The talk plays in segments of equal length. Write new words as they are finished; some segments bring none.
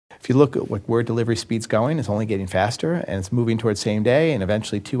If you look at where delivery speed's going, it's only getting faster, and it's moving towards same day and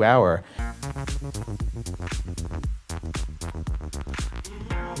eventually 2 hour.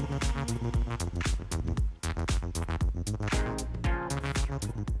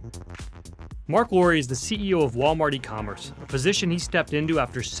 Marc Lore is the CEO of Walmart e-commerce, a position he stepped into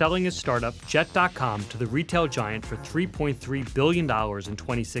after selling his startup, Jet.com, to the retail giant for $3.3 billion in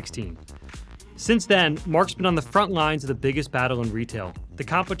 2016. Since then, Marc's been on the front lines of the biggest battle in retail, the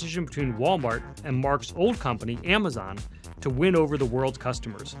competition between Walmart and Marc's old company, Amazon, to win over the world's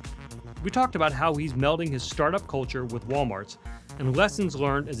customers. We talked about how he's melding his startup culture with Walmart's and lessons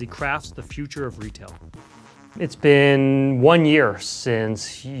learned as he crafts the future of retail. It's been 1 year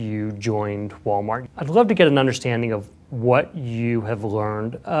since you joined Walmart. I'd love to get an understanding of what you have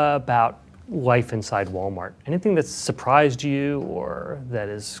learned about life inside Walmart. Anything that's surprised you or that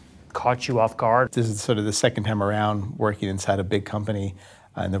has caught you off guard? This is sort of the second time around working inside a big company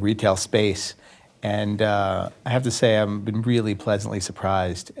in the retail space. And I have to say I've been really pleasantly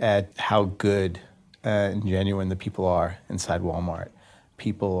surprised at how good and genuine the people are inside Walmart.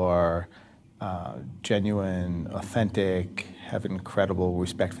 People are genuine, authentic, have incredible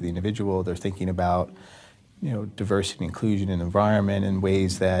respect for the individual. They're thinking about, diversity, inclusion, and environment in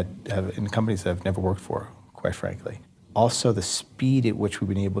ways that in companies that I've never worked for, quite frankly. Also, the speed at which we've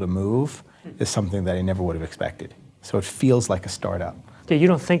been able to move is something that I never would have expected. So it feels like a startup. Yeah, you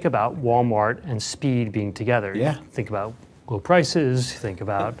don't think about Walmart and speed being together. Yeah. You think about low prices, you think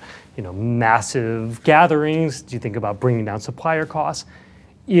about massive gatherings, you think about bringing down supplier costs.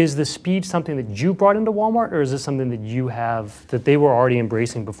 Is the speed something that you brought into Walmart, or is this something that they were already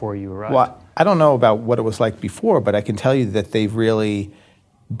embracing before you arrived? Well, I don't know about what it was like before, but I can tell you that they've really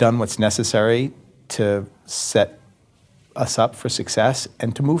done what's necessary to set us up for success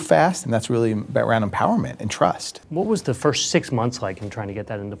and to move fast, and that's really around empowerment and trust. What was the first 6 months like in trying to get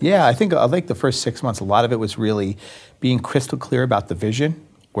that into place? Yeah, I think the first 6 months, a lot of it was really being crystal clear about the vision,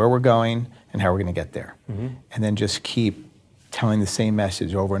 where we're going, and how we're going to get there. Mm-hmm. And then just keep telling the same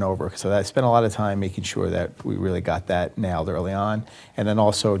message over and over. So I spent a lot of time making sure that we really got that nailed early on, and then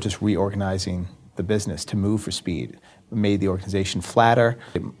also just reorganizing the business to move for speed. We made the organization flatter,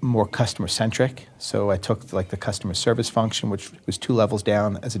 more customer-centric. So I took the customer service function, which was 2 levels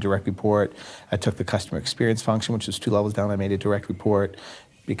down as a direct report. I took the customer experience function, which was 2 levels down. I made a direct report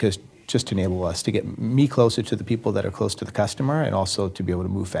because just to enable us to get me closer to the people that are close to the customer and also to be able to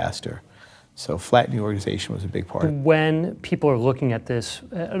move faster. So flattening the organization was a big part. When people are looking at this,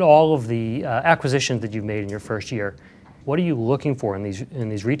 at all of the acquisitions that you've made in your first year, what are you looking for in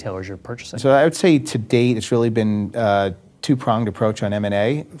these retailers you're purchasing? So I would say to date, it's really been a 2-pronged approach on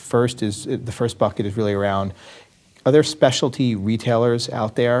M&A. The first bucket is really around, are there specialty retailers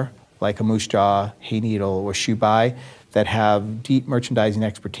out there like a Moose Jaw, Hayneedle, or Shoe Buy that have deep merchandising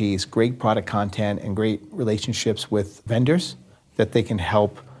expertise, great product content, and great relationships with vendors that they can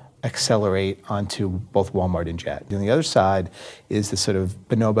help accelerate onto both Walmart and Jet. And the other side is the sort of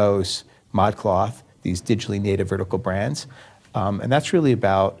bonobos, ModCloth, these digitally native vertical brands. And that's really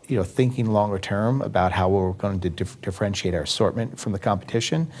about thinking longer term about how we're going to differentiate our assortment from the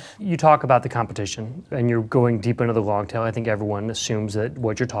competition. You talk about the competition and you're going deep into the long tail. I think everyone assumes that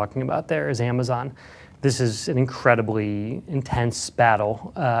what you're talking about there is Amazon. This is an incredibly intense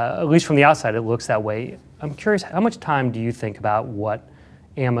battle. At least from the outside it looks that way. I'm curious, how much time do you think about what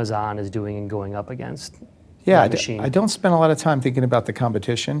Amazon is doing and going up against? Yeah, I don't spend a lot of time thinking about the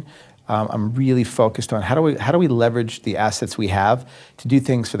competition. I'm really focused on how do we leverage the assets we have to do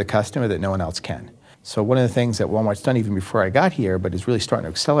things for the customer that no one else can. So one of the things that Walmart's done even before I got here, but is really starting to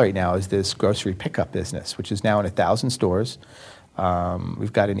accelerate now, is this grocery pickup business, which is now in 1,000 stores.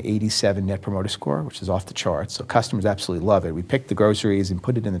 We've got an 87 Net Promoter Score, which is off the charts. So customers absolutely love it. We pick the groceries and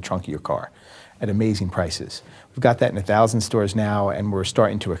put it in the trunk of your car at amazing prices. We've got that in 1,000 stores now, and we're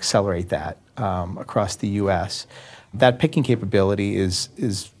starting to accelerate that across the U.S. That picking capability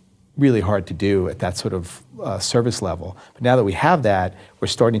is really hard to do at that sort of service level. But now that we have that, we're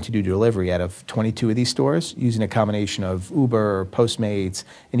starting to do delivery out of 22 of these stores using a combination of Uber, Postmates,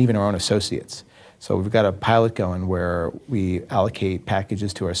 and even our own associates. So we've got a pilot going where we allocate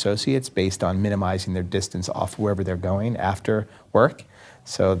packages to our associates based on minimizing their distance off wherever they're going after work.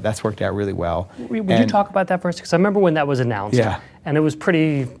 So that's worked out really well. Would you talk about that first? Because I remember when that was announced, and it was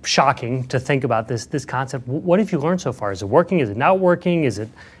pretty shocking to think about this concept. What have you learned so far? Is it working? Is it not working?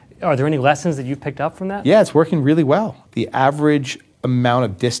 Are there any lessons that you've picked up from that? Yeah, it's working really well. The average amount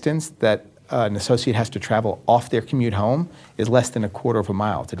of distance that an associate has to travel off their commute home is less than 1/4 of a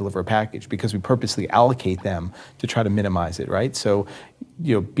mile to deliver a package because we purposely allocate them to try to minimize it, right? So,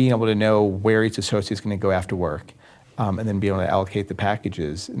 being able to know where each associate is going to go after work, and then be able to allocate the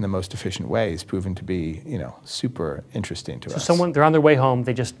packages in the most efficient way is proven to be, super interesting to us. So they're on their way home,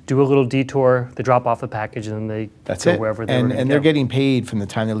 they just do a little detour, they drop off the package, and then they go wherever they were going to go. And they're getting paid from the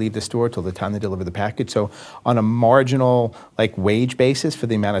time they leave the store till the time they deliver the package. So on a marginal wage basis for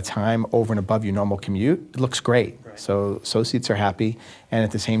the amount of time over and above your normal commute, it looks great. Right. So associates are happy, and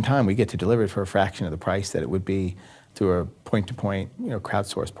at the same time, we get to deliver it for a fraction of the price that it would be through a point-to-point,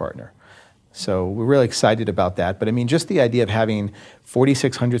 crowdsourced partner. So we're really excited about that. But I mean, just the idea of having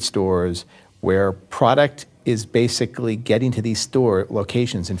 4,600 stores where product is basically getting to these store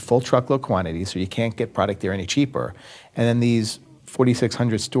locations in full truckload quantities, so you can't get product there any cheaper. And then these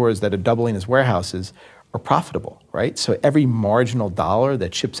 4,600 stores that are doubling as warehouses are profitable, right? So every marginal dollar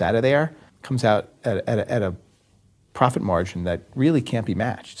that ships out of there comes out at a profit margin that really can't be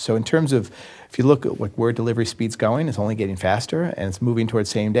matched. So in terms of, if you look at where delivery speed's going, it's only getting faster, and it's moving towards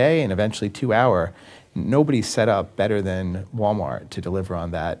same day and eventually 2 hour. Nobody's set up better than Walmart to deliver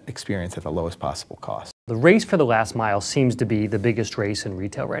on that experience at the lowest possible cost. The race for the last mile seems to be the biggest race in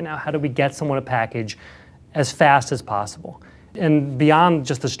retail right now. How do we get someone a package as fast as possible? And beyond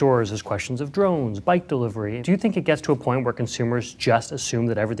just the stores, there's questions of drones, bike delivery. Do you think it gets to a point where consumers just assume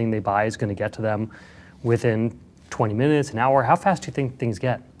that everything they buy is going to get to them within 20 minutes, an hour? How fast do you think things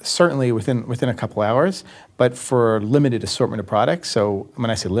get? Certainly within a couple hours, but for limited assortment of products. So when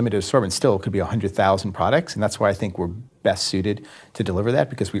I say limited assortment, still it could be 100,000 products, and that's why I think we're best suited to deliver that,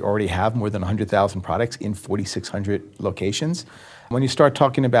 because we already have more than 100,000 products in 4,600 locations. When you start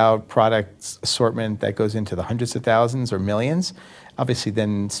talking about product assortment that goes into the hundreds of thousands or millions, obviously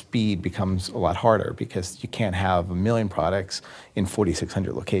then speed becomes a lot harder, because you can't have 1 million products in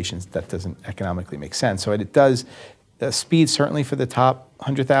 4,600 locations. That doesn't economically make sense. So it does, speed certainly for the top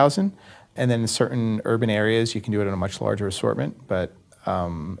 100,000, and then in certain urban areas you can do it in a much larger assortment, but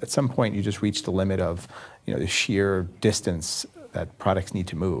at some point you just reach the limit of the sheer distance that products need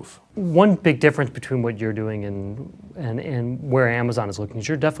to move. One big difference between what you're doing and where Amazon is looking is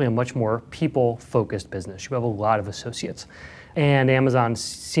you're definitely a much more people-focused business. You have a lot of associates. And Amazon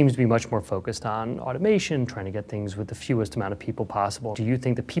seems to be much more focused on automation, trying to get things with the fewest amount of people possible. Do you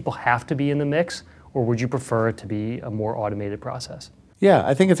think that people have to be in the mix, or would you prefer it to be a more automated process? Yeah,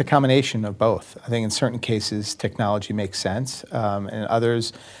 I think it's a combination of both. I think in certain cases technology makes sense, and in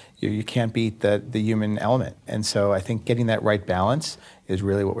others you can't beat the human element. And so I think getting that right balance is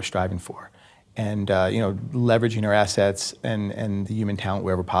really what we're striving for. And leveraging our assets and the human talent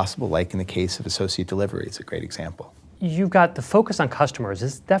wherever possible, like in the case of associate delivery, is a great example. You've got the focus on customers.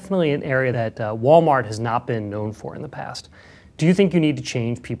 It's definitely an area that Walmart has not been known for in the past. Do you think you need to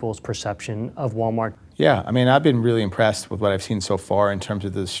change people's perception of Walmart? Yeah, I mean, I've been really impressed with what I've seen so far in terms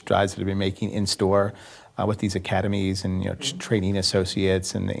of the strides that have been making in store with these academies and training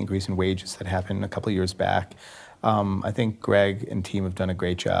associates and the increase in wages that happened a couple of years back. I think Greg and team have done a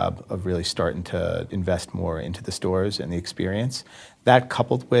great job of really starting to invest more into the stores and the experience. That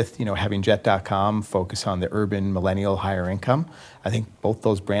coupled with having Jet.com focus on the urban millennial higher income, I think both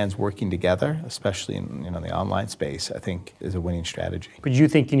those brands working together, especially in the online space, I think is a winning strategy. But you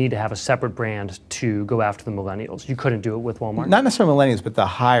think you need to have a separate brand to go after the millennials? You couldn't do it with Walmart? Not necessarily millennials, but the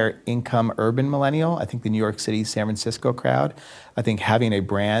higher income urban millennial. I think the New York City, San Francisco crowd, I think having a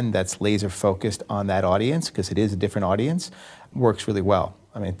brand that's laser focused on that audience, because it is a different audience, works really well.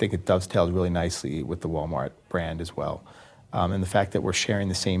 I mean, I think it dovetails really nicely with the Walmart brand as well. And the fact that we're sharing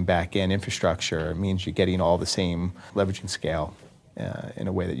the same back-end infrastructure means you're getting all the same leveraging scale in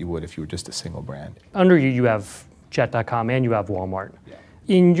a way that you would if you were just a single brand. Under you, you have Jet.com and you have Walmart. Yeah.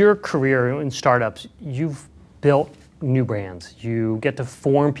 In your career in startups, you've built new brands. You get to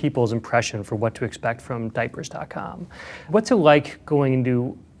form people's impression for what to expect from Diapers.com. What's it like going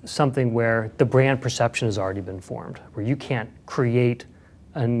into something where the brand perception has already been formed, where you can't create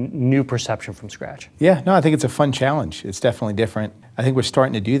a new perception from scratch? Yeah, no, I think it's a fun challenge. It's definitely different. I think we're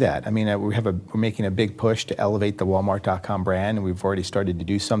starting to do that. I mean, we're making a big push to elevate the Walmart.com brand, and we've already started to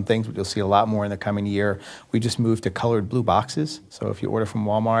do some things, but you'll see a lot more in the coming year. We just moved to colored blue boxes. So if you order from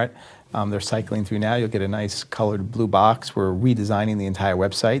Walmart, they're cycling through now, you'll get a nice colored blue box. We're redesigning the entire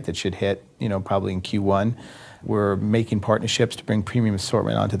website that should hit, probably in Q1. We're making partnerships to bring premium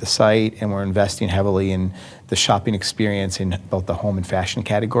assortment onto the site, and we're investing heavily in the shopping experience in both the home and fashion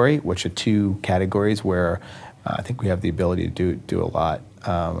category, which are two categories where I think we have the ability to do a lot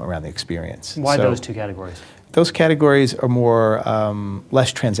around the experience. Why those two categories? Those categories are more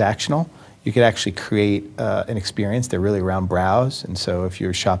less transactional. You could actually create an experience. They're really around browse. And so if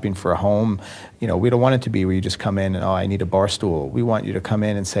you're shopping for a home, we don't want it to be where you just come in and, oh, I need a bar stool. We want you to come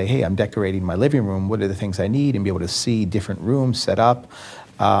in and say, hey, I'm decorating my living room. What are the things I need? And be able to see different rooms set up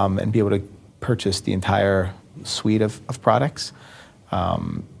and be able to purchase the entire suite of products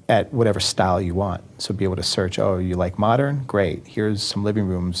at whatever style you want. So be able to search, oh, you like modern? Great. Here's some living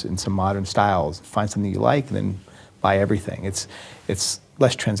rooms in some modern styles. Find something you like and then buy everything. It's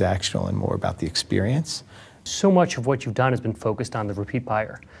less transactional and more about the experience. So much of what you've done has been focused on the repeat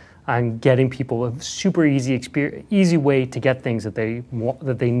buyer, on getting people a super easy way to get things that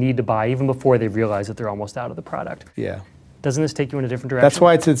they need to buy even before they realize that they're almost out of the product. Yeah. Doesn't this take you in a different direction? That's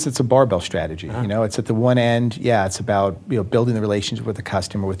why it's a barbell strategy. You know, it's at the one end, yeah, it's about building the relationship with the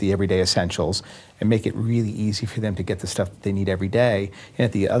customer with the everyday essentials and make it really easy for them to get the stuff that they need every day. And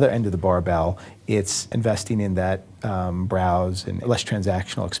at the other end of the barbell, it's investing in that browse and less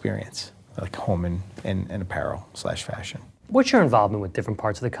transactional experience, like home and apparel / fashion. What's your involvement with different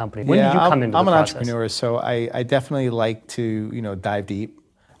parts of the company? When did you come into the process? I'm an entrepreneur, so I definitely like to dive deep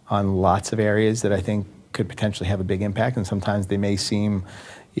on lots of areas that I think could potentially have a big impact, and sometimes they may seem,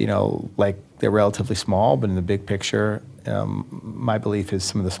 like they're relatively small, but in the big picture, my belief is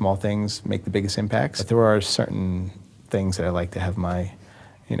some of the small things make the biggest impacts. But there are certain things that I like to have my,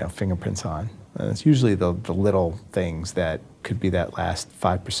 fingerprints on. And it's usually the little things that could be that last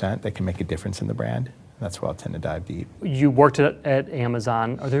 5% that can make a difference in the brand. That's where I'll tend to dive deep. You worked at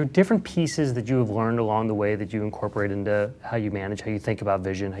Amazon. Are there different pieces that you have learned along the way that you incorporate into how you manage, how you think about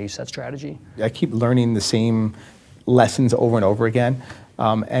vision, how you set strategy? I keep learning the same lessons over and over again,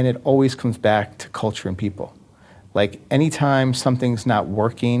 and it always comes back to culture and people. Like anytime something's not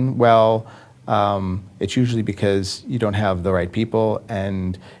working well, it's usually because you don't have the right people,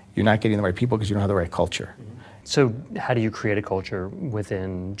 and you're not getting the right people because you don't have the right culture. So how do you create a culture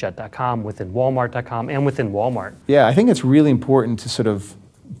within Jet.com, within Walmart.com, and within Walmart? Yeah, I think it's really important to sort of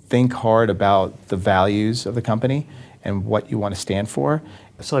think hard about the values of the company and what you want to stand for.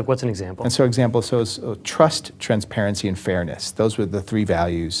 So like what's an example? And so it's trust, transparency, and fairness. Those were the 3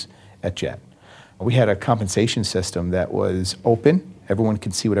 values at Jet. We had a compensation system that was open. Everyone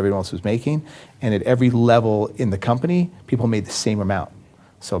could see what everyone else was making. And at every level in the company, people made the same amount.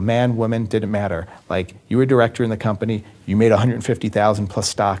 So man, woman, didn't matter. Like you were a director in the company, you made $150,000 plus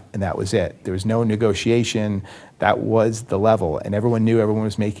stock, and that was it. There was no negotiation. That was the level, and everyone knew everyone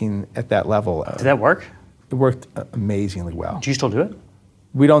was making at that level. Did that work? It worked amazingly well. Do you still do it?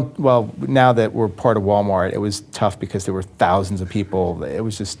 We don't, well, now that we're part of Walmart, it was tough because there were thousands of people. It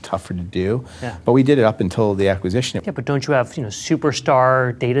was just tougher to do. Yeah. But we did it up until the acquisition. Yeah, but don't you have,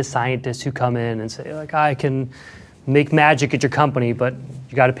 superstar data scientists who come in and say, like, I can make magic at your company, but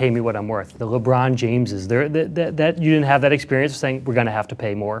you got to pay me what I'm worth. The LeBron Jameses, that you didn't have that experience of saying we're going to have to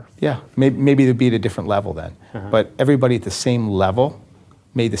pay more. Yeah, maybe it'd be at a different level then. But everybody at the same level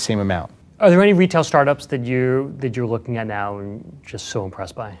made the same amount. Are there any retail startups that you're looking at now and just so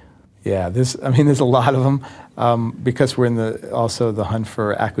impressed by? Yeah, there's a lot of them. Because we're in also the hunt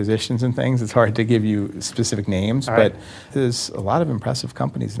for acquisitions and things, it's hard to give you specific names, but there's a lot of impressive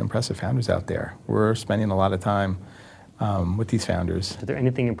companies and impressive founders out there. We're spending a lot of time with these founders. Is there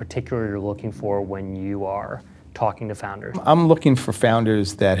anything in particular you're looking for when you are talking to founders? I'm looking for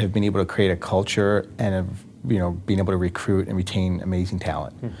founders that have been able to create a culture and have been able to recruit and retain amazing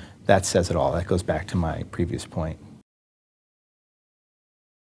talent. That says it all. That goes back to my previous point.